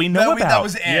see. that we know about. That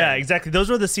was Yeah, exactly. Those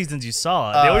were the seasons you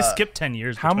saw. They always skip 10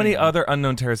 years. How between many them. other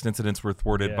unknown terrorist incidents were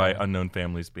thwarted Yeah. by unknown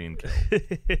families being killed?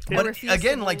 I But refuse to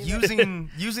again, like believe it.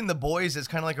 using the boys as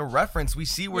kind of like a reference, we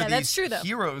see where Yeah, that's these true, though.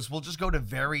 heroes will just go to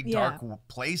very Yeah. dark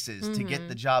places to get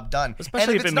the job done. Especially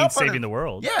And if it's it not means part saving of- the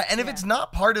world. Yeah, and if it's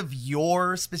not part of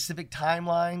your specific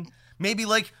timeline, maybe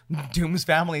like Doom's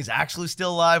family is actually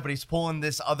still alive, but he's pulling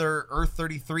this other Earth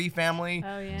 33 family.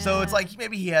 Oh, yeah. So it's like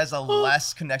maybe he has a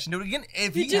less connection to it. Again,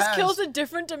 if He he just has, kills a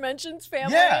different dimensions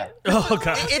family. Yeah. Oh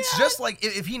God. It's just like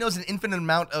if he knows an infinite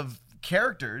amount of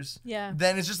characters, Yeah.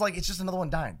 then it's just like it's just another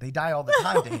one dying. They die all the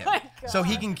time to him. my So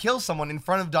he God. can kill someone in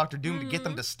front of Doctor Doom to get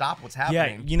them to stop what's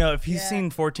happening. Yeah, you know, if he's Yeah.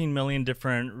 seen 14 million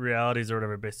different realities or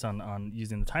whatever based on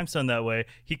using the time stone that way,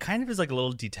 he kind of is like a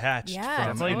little detached. Yeah,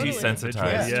 from It's like Totally.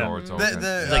 desensitized Yeah. towards all The- kinds of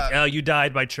the- things. Like, oh, you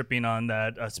died by tripping on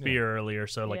that spear earlier,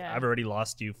 so like Yeah. I've already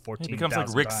lost you He 14. becomes like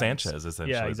Rick Sanchez,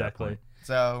 essentially. Yeah, at that exactly. point.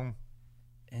 So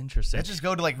Interesting. let's just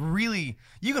go to like really,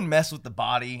 you can mess with the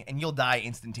body and you'll die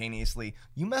instantaneously.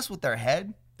 You mess with their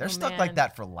head, they're stuck like man.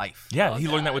 that for life. Yeah, Oh, he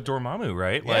learned that God. with Dormammu,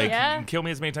 right? Like, Yeah. you can kill me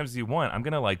as many times as you want. I'm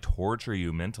gonna like torture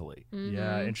you mentally.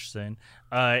 Yeah, interesting.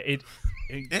 It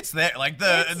It's there, like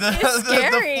the It's the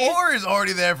scary. floor is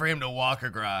already there for him to walk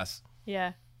across.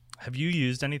 Yeah. have you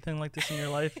used anything like this in your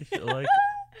life? You feel like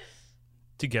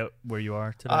to get where you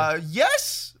are today?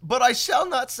 Yes, but I shall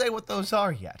not say what those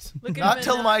are yet. Look at Not him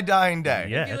till and my dying day.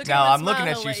 Yeah. If you look Now at him I'm and looking smile,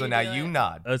 at he'll you, let so do now it. you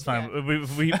nod. That's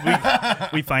fine.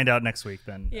 We find out next week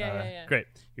then. Yeah. Great.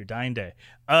 Your dying day.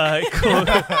 Cool.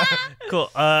 Cool.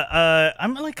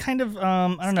 I'm like kind of I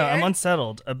don't know. I'm Scared?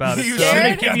 unsettled about it. You So I'm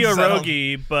gonna scared? give you a Unsettled.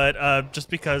 Rogie, but just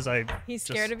because He's just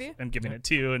scared of you? I'm giving it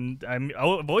to you, and I've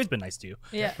always been nice to you.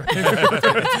 Yeah.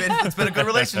 It's been a good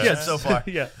relationship so far.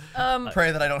 Yeah.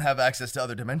 Pray that I don't have access to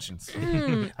other dimensions.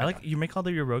 I like you make all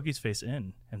the Rogies face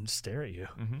in and stare at you.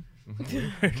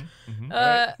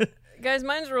 Guys,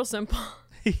 mine's real simple.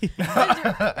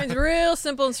 It's real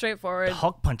simple and straightforward.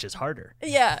 Hulk punches harder.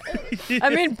 Yeah. I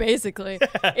mean, basically.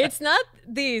 It's not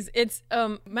these. It's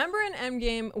remember in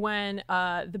Endgame when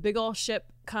the big ol' ship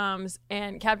comes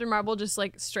and Captain Marvel just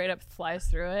like straight up flies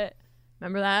through it?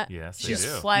 Remember that? Yes, She I just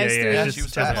do. flies Yeah, through yeah, the she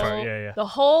was tears fast. apart. whole, Yeah. the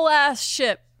whole ass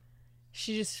ship.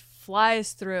 She just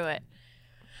flies through it.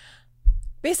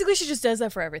 Basically, she just does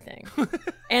that for everything,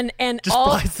 and Just all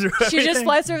flies through she just everything.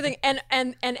 flies through everything,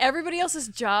 and everybody else's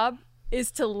job is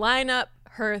to line up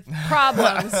her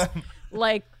problems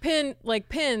like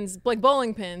pins, like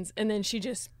bowling pins, and then she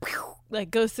just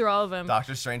like goes through all of them.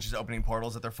 Doctor Strange is opening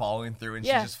portals that they're following through, and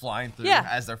Yeah. she's just flying through Yeah,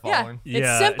 as they're yeah. following. Yeah,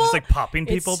 It's simple. just like popping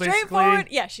people, it's basically. straightforward.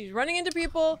 Yeah, she's running into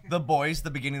people. The boys, the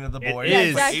beginning of the It boys. Yeah,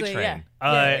 is. exactly. A-Train.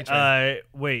 Yeah.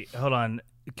 Wait, hold on.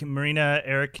 Marina,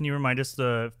 Eric, can you remind us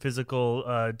the physical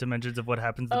dimensions of what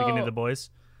happens at the beginning of Oh. the boys?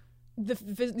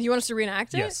 You want us to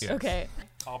reenact it? Yes. Yes. Okay.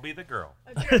 I'll be the girl.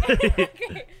 Okay.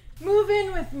 Move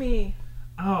in with me.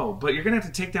 Oh, but you're gonna have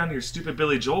to take down your stupid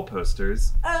Billy Joel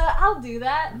posters. I'll do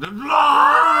that. Blah!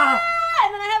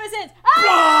 And then I have his hands.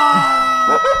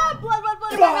 Ah! Blood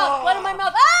in my mouth. Blood in my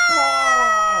mouth.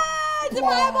 Ah! It's in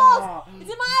my eyeballs.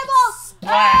 It's in my eyeballs.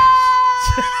 Ah!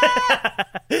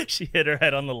 She hit her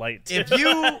head on the light.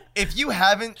 If you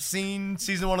haven't seen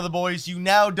season 1 of The Boys, you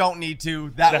now don't need to.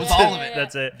 That was That's all it. of it.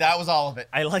 That's it. That was all of it.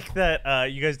 I like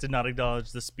that you guys did not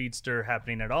acknowledge the speedster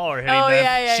happening at all or hitting Oh, them.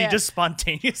 yeah, She yeah. just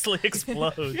spontaneously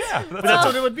explodes. Yeah, But that's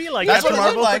what it would be like. That's Captain what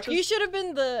it looked Marvel like. You should have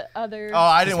been the other. Oh,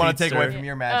 I didn't want to take Speedster. away from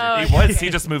your magic. Oh, He was. He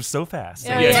just moved so fast.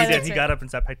 Yeah, Yeah, yeah, he did. that's He right. got up and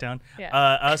sat back down.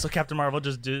 Yeah. So Captain Marvel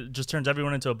just turns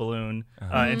everyone into a balloon,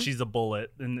 and she's a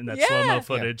bullet in that Yeah. slow-mo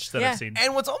footage that Yeah. I've seen.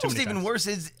 And what's too almost many even times. worse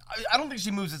is I don't think she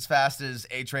moves as fast as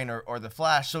A-Train or the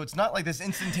Flash, so it's not like this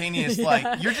instantaneous,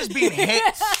 like, you're just being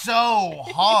hit so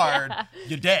hard,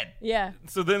 you're dead. Yeah.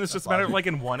 So then it's just a matter of like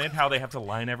in Wanted, how they have to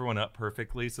line everyone up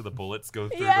perfectly so the bullets go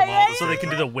through Yeah, them all. yeah, So they can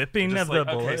do the whipping Just of like,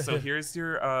 the bullet. okay, so here's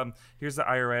the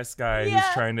IRS guy Yeah.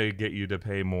 who's trying to get you to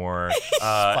pay more,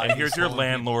 and here's your Spidey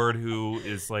landlord who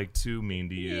is like too mean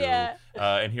to you, Yeah.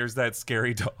 and here's that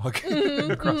scary dog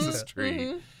across the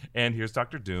street, and here's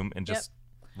Doctor Doom, and just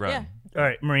run. Yeah. All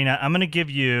right, Marina, I'm gonna give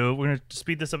you. We're gonna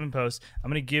speed this up in post. I'm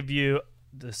gonna give you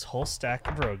this whole stack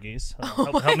of Rogies.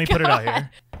 Help me put it out here.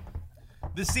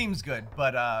 This seems good,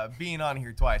 but being on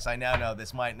here twice, I now know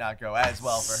this might not go as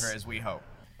well for her as we hope.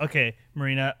 Okay,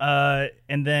 Marina.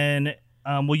 And then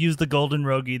we'll use the golden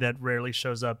Rogie that rarely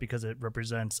shows up because it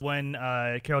represents when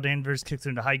Carol Danvers kicks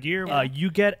into high gear.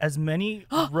 You get as many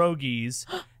Rogies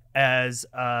as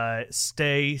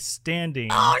stay standing.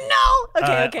 Oh no.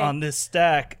 Okay. On this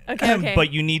stack. Okay.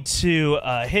 But you need to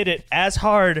hit it as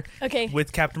hard Okay.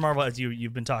 with Captain Marvel as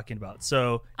you've been talking about.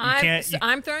 So you can't.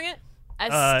 I'm throwing it.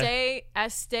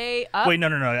 Stay up. Wait, no,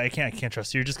 I can't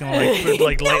trust you. You're just gonna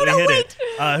like lightly hit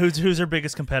it. Who's her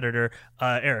biggest competitor?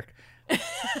 Eric.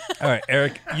 All right,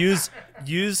 Eric. Use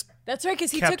That's right,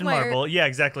 because he took Captain my. Marvel. Yeah,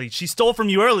 exactly. She stole from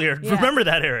you earlier. Yeah. Remember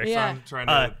that, Eric. Yeah. I'm trying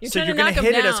to. You're So trying you're to gonna knock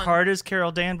hit him it as down. hard as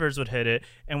Carol Danvers would hit it,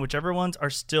 and whichever ones are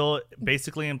still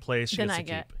basically in place, she Then gets I to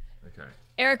get. keep. Okay.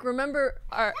 Eric, remember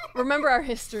our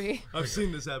history. I've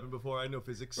seen this happen before. I know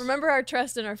physics. Remember our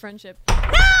trust and our friendship.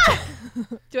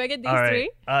 Do I get these All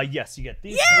three? right. Yes, you get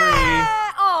these Yeah!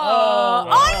 three. Oh,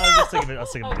 I was thinking of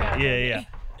it. Okay. Yeah.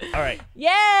 All right.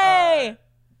 Yay!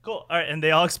 Cool. All right, and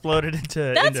they all exploded into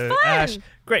That's fun. ash.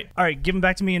 Great. All right, give them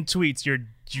back to me in tweets. You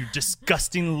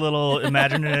disgusting little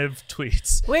imaginative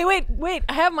tweets. Wait.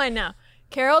 I have mine now.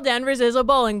 Carol Danvers is a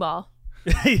bowling ball.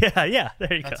 yeah.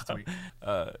 There you That's go. sweet.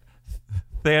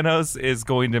 Thanos is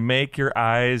going to make your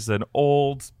eyes an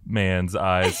old man's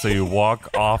eyes, so you walk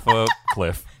off a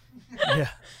cliff. Yeah.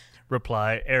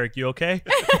 Reply, Eric, you okay?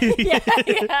 Yeah.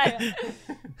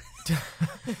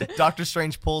 Doctor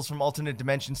Strange pulls from alternate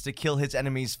dimensions to kill his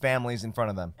enemies' families in front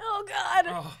of them. Oh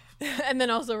God. And then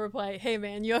also reply, "Hey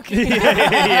man, you okay?"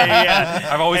 yeah.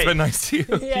 I've always been nice to you.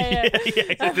 yeah. Yeah,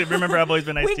 exactly. Remember, I've always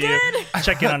been nice We to you. did.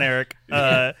 Check in on Eric.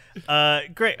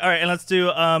 Great. All right, and let's do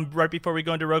right before we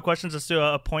go into road questions. Let's do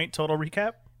a point total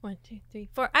recap. 1, 2, 3,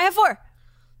 4. I have 4.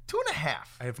 2.5.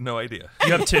 I have no idea.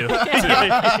 You have 2.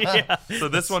 Yeah. So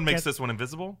this one makes this one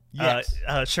invisible? Yes.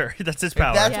 Sure. That's his If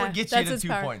power. that's Yeah, what gets you that's to his 2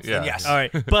 power. points. Yeah. Then yes. All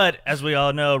right, but as we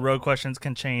all know, road questions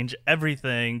can change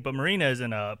everything. But Marina is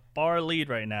in a far lead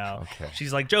right now. Okay.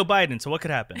 She's like Joe Biden, so what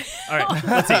could happen? All right,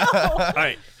 let's see. All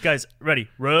right, guys, ready?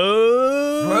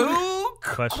 Road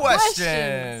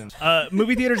Question.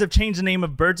 Movie theaters have changed the name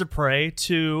of Birds of Prey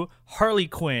to Harley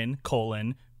Quinn,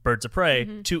 Birds of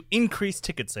Prey, to increase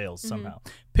ticket sales somehow.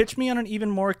 Pitch me on an even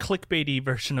more clickbaity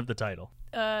version of the title.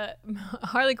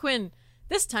 Harley Quinn.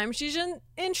 This time she's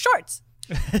in shorts.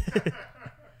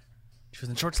 She was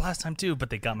in shorts last time too, but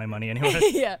they got my money anyway.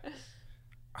 Yeah.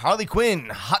 Harley Quinn,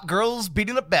 hot girls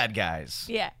beating up bad guys.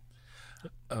 Yeah.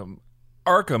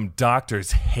 Arkham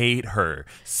doctors hate her.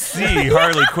 See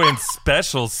Harley Quinn's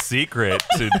special secret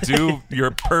to do your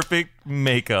perfect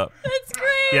makeup. That's great.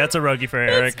 Yeah, it's a rogie for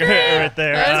Eric great. right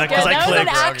there. That was good. 'Cause That I was an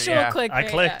clicked. actual Yeah. clickbait. I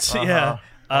clicked. Yeah.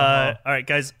 Yeah. All right,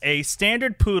 guys. A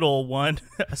standard poodle won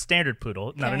a standard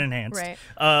poodle, not an Okay, enhanced. right.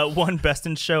 Won best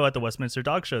in show at the Westminster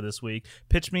Dog Show this week.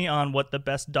 Pitch me on what the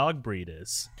best dog breed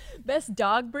is. Best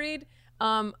dog breed,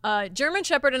 German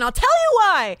Shepherd, and I'll tell you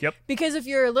why. Yep. Because if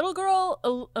you're a little girl,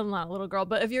 not a little girl,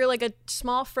 but if you're like a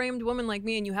small framed woman like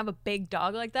me and you have a big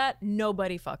dog like that,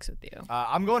 nobody fucks with you.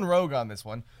 I'm going rogue on this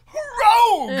one.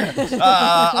 Rogue!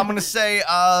 I'm going to say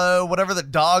whatever the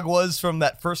dog was from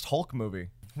that first Hulk movie.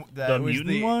 That The was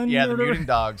mutant one Yeah, or the whatever? mutant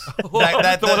dogs. The one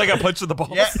that got punched in the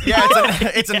balls? Yeah,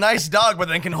 it's a nice dog, but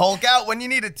then can Hulk out when you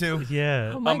need it to.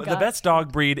 Yeah. Oh my The God. best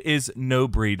dog breed is no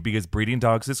breed because breeding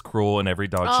dogs is cruel and every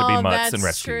dog should be mutts and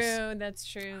rescues. That's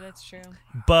true. That's true.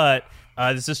 But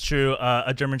this is true.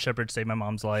 A German Shepherd saved my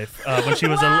mom's life when she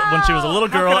was a little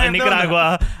girl could I in have known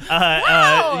Nicaragua.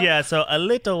 Wow. Yeah, so a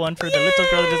little one for the little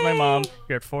girl that is my mom.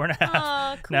 You're at 4.5.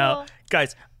 Aw, cool. Now,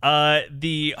 guys,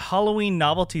 the Halloween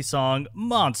novelty song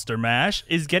 "Monster Mash"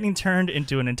 is getting turned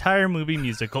into an entire movie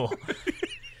musical.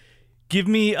 Give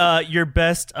me your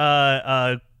best,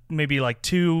 maybe like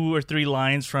 2 or 3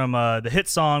 lines from the hit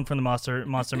song from the Monster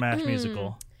Mash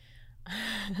musical.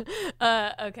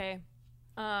 Okay.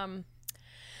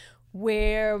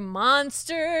 We're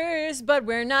monsters, but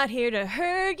we're not here to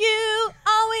hurt you.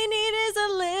 All we need is a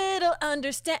little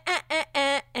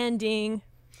understanding.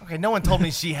 Okay, no one told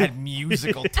me she had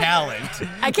musical talent.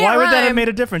 I can't Why would that have rhyme. made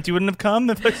a difference? You wouldn't have come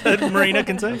if I said Marina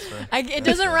can sing. It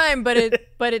doesn't rhyme, but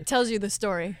it tells you the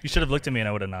story. You should have looked at me and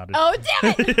I would have nodded. Oh,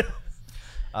 damn it!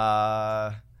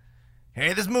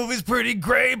 Hey, this movie's pretty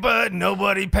great, but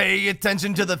nobody pay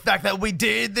attention to the fact that we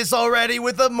did this already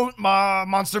with a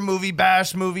monster movie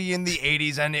bash movie in the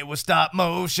 80s, and it was stop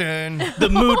motion. The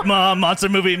Moot Mom monster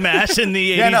movie mash in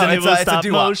the 80s and it was stop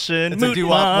doo-wop. motion. It's a Moot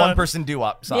doo-wop, Mom. one-person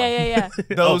doo-wop song. Yeah.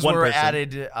 Those one were person.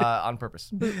 added on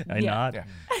purpose. I Yeah. nod.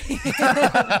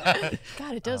 Yeah.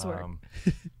 God, it does work.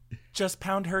 Just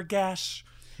pound her gash.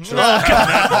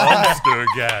 Monster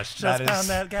gash. Just That is- pound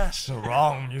that gash. The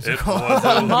wrong musical.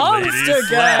 Monster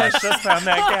gash. Just pound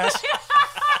that gash.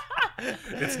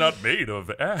 It's not made of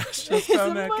ash. Just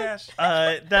pound that gash.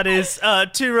 That is 2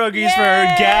 Rogies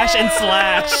for Gash and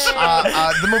Slash.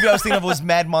 The movie I was thinking of was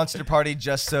Mad Monster Party,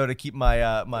 just so to keep my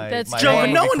That's my true.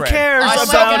 Joven, no one cred. cares I about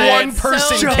said it. one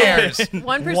person So cares.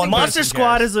 One person. One Monster person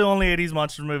Squad cares. is the only 80s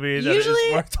monster movie that Usually,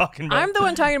 is worth talking about. I'm the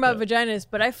one talking about vaginas,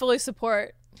 but I fully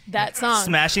support that song.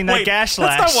 Smashing that Wait, Gash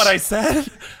Slash. That's not what I said.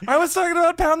 I was talking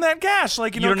about pound that gash.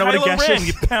 Like, you don't know know, what a Kylo gash Ren, is?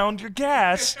 you pound your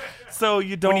gash so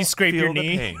you don't When you scrape feel your the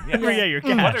knee. pain. Yeah, your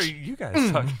What gash. are you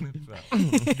guys talking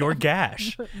about? Your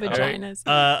Gash. Vaginas.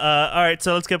 All right,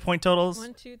 so let's get point totals.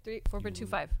 1, 2, 3, 4, 2,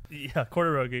 5. Yeah,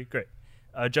 quarter Rogie. Great.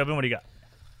 Jobin, what do you got?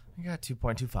 I got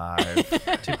 2.25.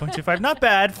 2.25. Not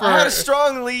bad for. I had a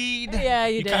strong lead. Yeah,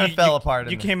 you did. Kind of fell apart.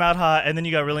 You in came out hot, and then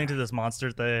you got really into this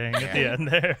monster thing at the end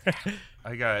there.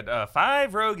 I got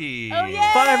 5 Rogies. Oh,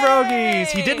 yeah. 5 Rogies.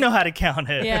 He did know how to count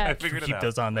it. Yeah. I figured it Keep out.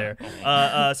 those on there.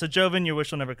 So Joven, your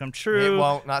wish will never come true. It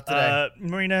won't, not today.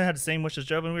 Marina had the same wish as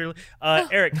Joven. Weirdly.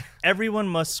 Eric, everyone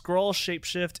must scroll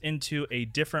shapeshift into a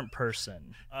different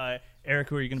person. Eric,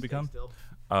 who are you going to become?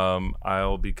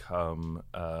 I'll become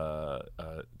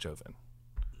Joven.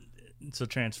 So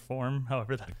transform,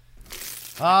 however that.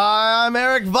 Hi, I'm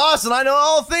Eric Voss, and I know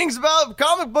all things about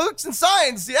comic books and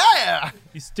science. Yeah.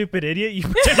 You stupid idiot! You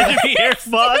pretended to be Eric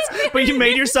Voss, but you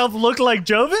made yourself look like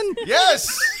Joven.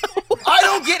 Yes. I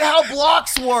don't get how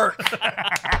blocks work.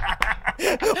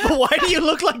 Why do you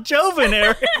look like Joven,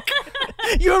 Eric?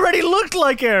 You already looked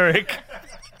like Eric.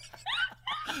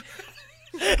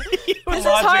 This is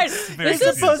hard. very This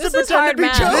is supposed to this is pretend hard to be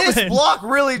math. Joe. This block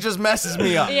really just messes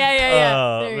me up. Yeah.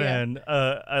 Oh There you go. man,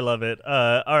 I love it.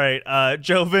 All right,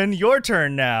 Joven, your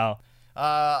turn now.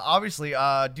 Obviously,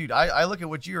 dude, I look at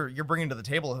what you're bringing to the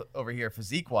table over here,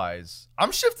 physique wise.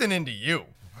 I'm shifting into you.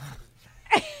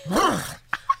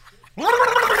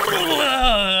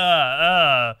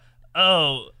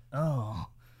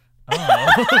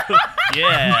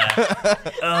 Yeah.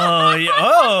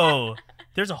 Oh.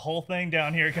 There's a whole thing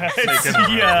down here, guys.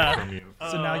 Yeah.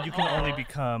 So now you can only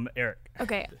become Eric.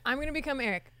 Okay, I'm gonna become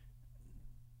Eric.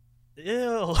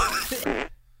 Ew.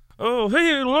 Oh,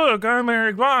 hey, look, I'm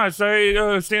Eric Voss.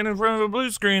 I stand in front of a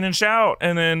blue screen and shout,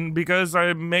 and then because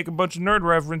I make a bunch of nerd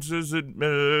references,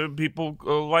 people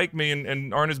like me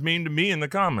and aren't as mean to me in the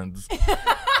comments.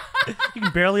 You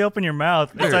can barely open your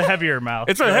mouth. It's a heavier mouth.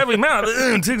 It's a heavy mouth.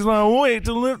 It takes a lot of weight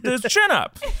to lift this chin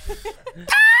up.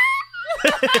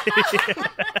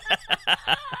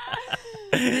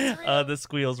 The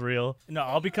squeal's real. No,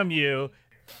 I'll become you.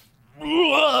 I'm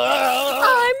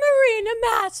Marina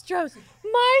Mastros.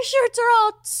 My shirts are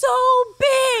all so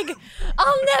big.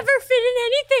 I'll never fit in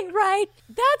anything right.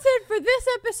 That's it for this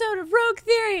episode of Rogue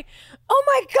Theory. Oh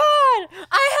my God,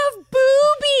 I have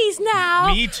boobies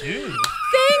now. Me too.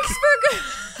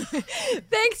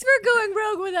 Thanks for going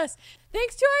rogue with us.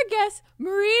 Thanks to our guests,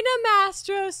 Marina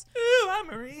Mastros, Ooh, I'm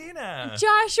Marina.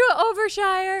 Joshua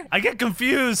Overshire, I get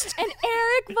confused. and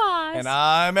Eric Voss. And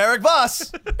I'm Eric Voss.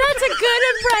 That's a good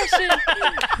impression.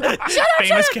 Shut up,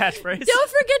 Famous shut up. catchphrase. Don't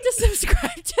forget to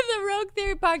subscribe to the Rogue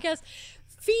Theory podcast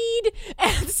feed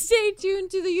and stay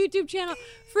tuned to the YouTube channel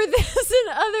for this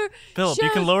and other Philip, shows. you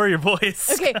can lower your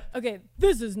voice. Okay.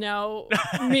 This is now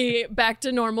me back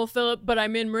to normal, Philip, but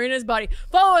I'm in Marina's body.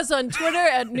 Follow us on Twitter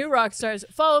at New Rockstars.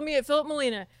 Follow me at Philip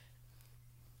Molina.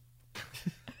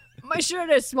 My shirt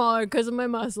is smaller because of my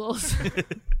muscles.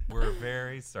 We're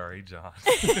very sorry, John.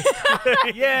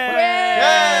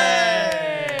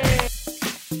 Yeah. Yay!